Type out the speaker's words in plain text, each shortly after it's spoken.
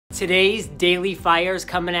Today's Daily Fire is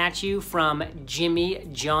coming at you from Jimmy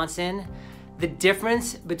Johnson. The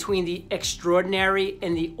difference between the extraordinary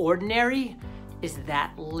and the ordinary is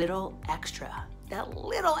that little extra.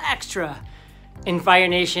 In Fire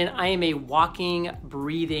Nation, I am a walking,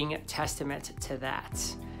 breathing testament to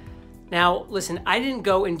that. Now, listen, I didn't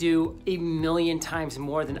go and do 1,000,000 times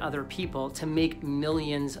more than other people to make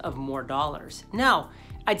millions of more dollars. No,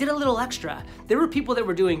 I did a little extra. There were people that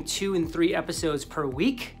were doing 2 and 3 episodes per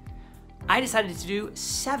week. I decided to do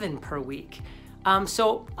 7 per week.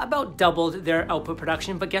 So about doubled their output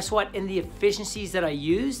production, but guess what? In the efficiencies that I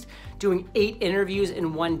used, doing 8 interviews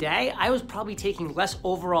in one day, I was probably taking less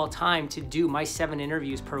overall time to do my 7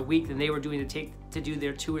 interviews per week than they were doing to do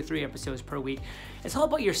their 2 or 3 episodes per week. It's all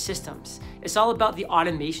about your systems. It's all about the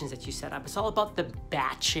automations that you set up. It's all about the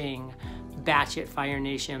batching. Batch it, Fire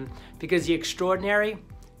Nation, because the extraordinary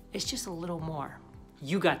is just a little more.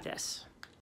 You got this.